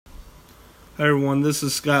Hi everyone, this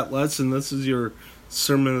is Scott Lutz, and this is your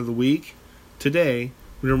Sermon of the Week. Today,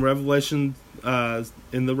 we're in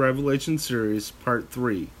the Revelation series, Part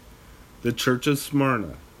 3, the Church of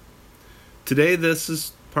Smyrna. Today, this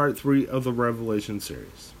is Part 3 of the Revelation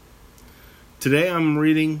series. Today, I'm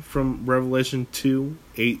reading from Revelation 2,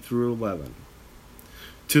 8 through 11.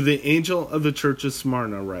 To the angel of the Church of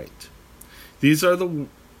Smyrna write, These are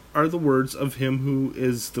the words of him who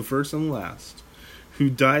is the first and last, who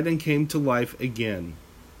died and came to life again.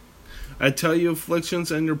 I tell you afflictions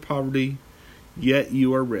and your poverty, yet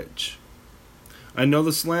you are rich. I know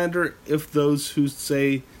the slander of those who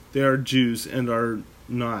say they are Jews and are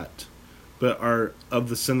not, but are of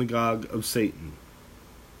the synagogue of Satan.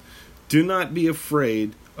 Do not be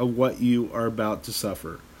afraid of what you are about to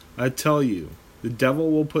suffer. I tell you, the devil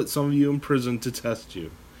will put some of you in prison to test you,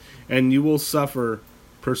 and you will suffer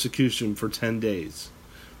persecution for 10 days.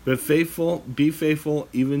 But be faithful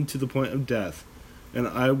even to the point of death, and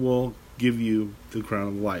I will give you the crown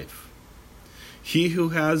of life. He who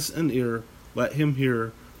has an ear, let him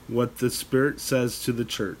hear what the Spirit says to the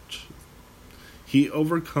church. He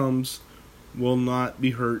overcomes will not be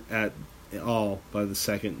hurt at all by the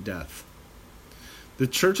second death. The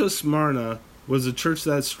Church of Smyrna was a church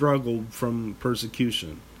that struggled from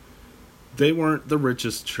persecution. They weren't the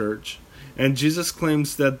richest church, and Jesus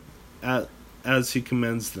claims that as he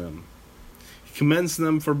commends them. He commends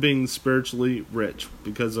them for being spiritually rich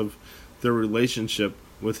because of their relationship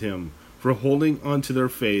with him, for holding on to their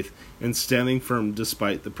faith and standing firm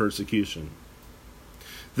despite the persecution.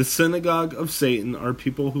 The synagogue of Satan are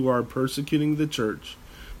people who are persecuting the church,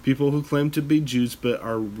 people who claim to be Jews but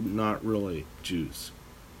are not really Jews.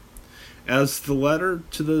 As the letter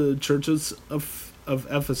to the churches of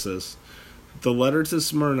Ephesus, the letter to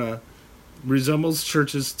Smyrna resembles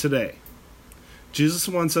churches today. Jesus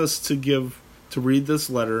wants us to read this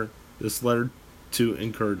letter to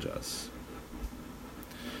encourage us.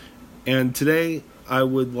 And today, I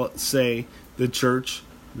would say the church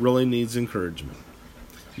really needs encouragement.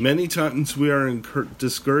 Many times we are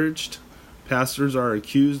discouraged. Pastors are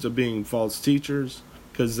accused of being false teachers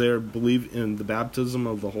because they believe in the baptism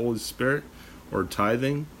of the Holy Spirit or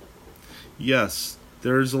tithing. Yes,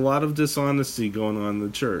 there is a lot of dishonesty going on in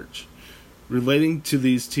the church relating to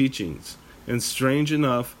these teachings. And strange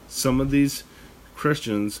enough, some of these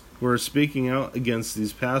Christians who are speaking out against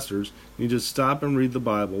these pastors need to stop and read the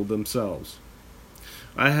Bible themselves.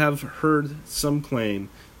 I have heard some claim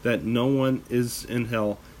that no one is in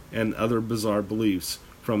hell and other bizarre beliefs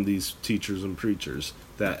from these teachers and preachers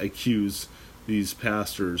that accuse these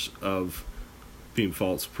pastors of being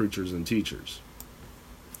false preachers and teachers.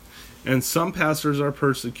 And some pastors are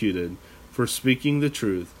persecuted for speaking the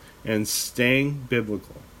truth and staying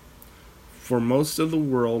biblical. For most of the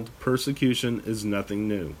world, persecution is nothing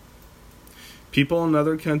new. People in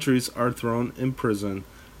other countries are thrown in prison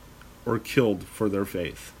or killed for their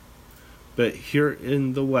faith. But here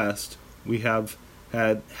in the West, we have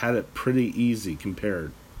had it pretty easy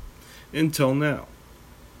compared. Until now.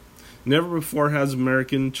 Never before has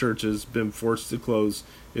American churches been forced to close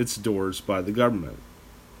its doors by the government,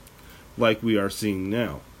 like we are seeing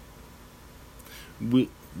now. We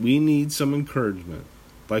need some encouragement.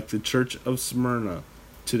 Like the Church of Smyrna,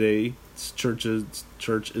 today's church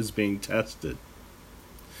is being tested.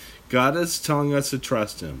 God is telling us to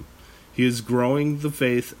trust him. He is growing the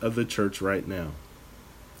faith of the church right now.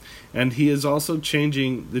 And he is also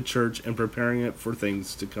changing the church and preparing it for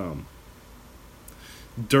things to come.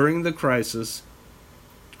 During the crisis,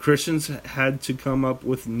 Christians had to come up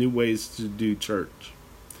with new ways to do church.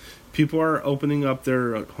 People are opening up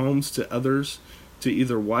their homes to others to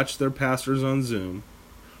either watch their pastors on Zoom,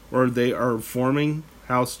 or they are forming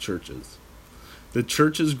house churches. The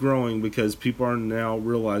church is growing because people are now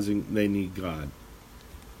realizing they need God.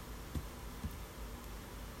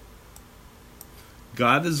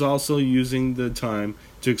 God is also using the time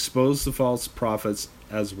to expose the false prophets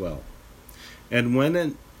as well. And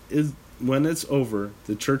when it's over,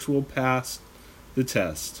 the church will pass the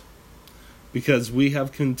test, because we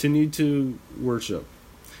have continued to worship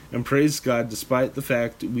and praise God despite the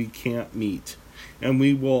fact that we can't meet. And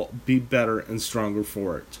we will be better and stronger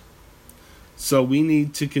for it. So we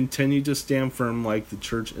need to continue to stand firm like the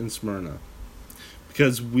church in Smyrna,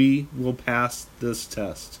 because we will pass this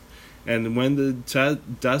test. And when the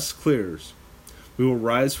dust clears, we will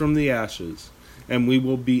rise from the ashes, and we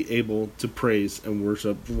will be able to praise and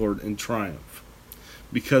worship the Lord in triumph,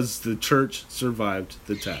 because the church survived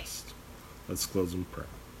the test. Let's close in prayer.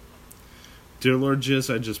 Dear Lord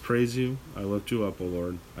Jesus, I just praise you. I lift you up, O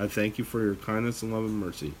Lord. I thank you for your kindness and love and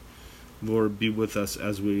mercy. Lord, be with us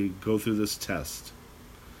as we go through this test.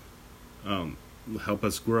 Help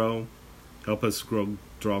us grow. Help us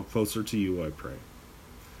draw closer to you, I pray.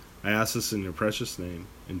 I ask this in your precious name.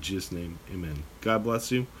 In Jesus' name, amen. God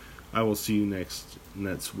bless you. I will see you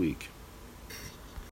next week.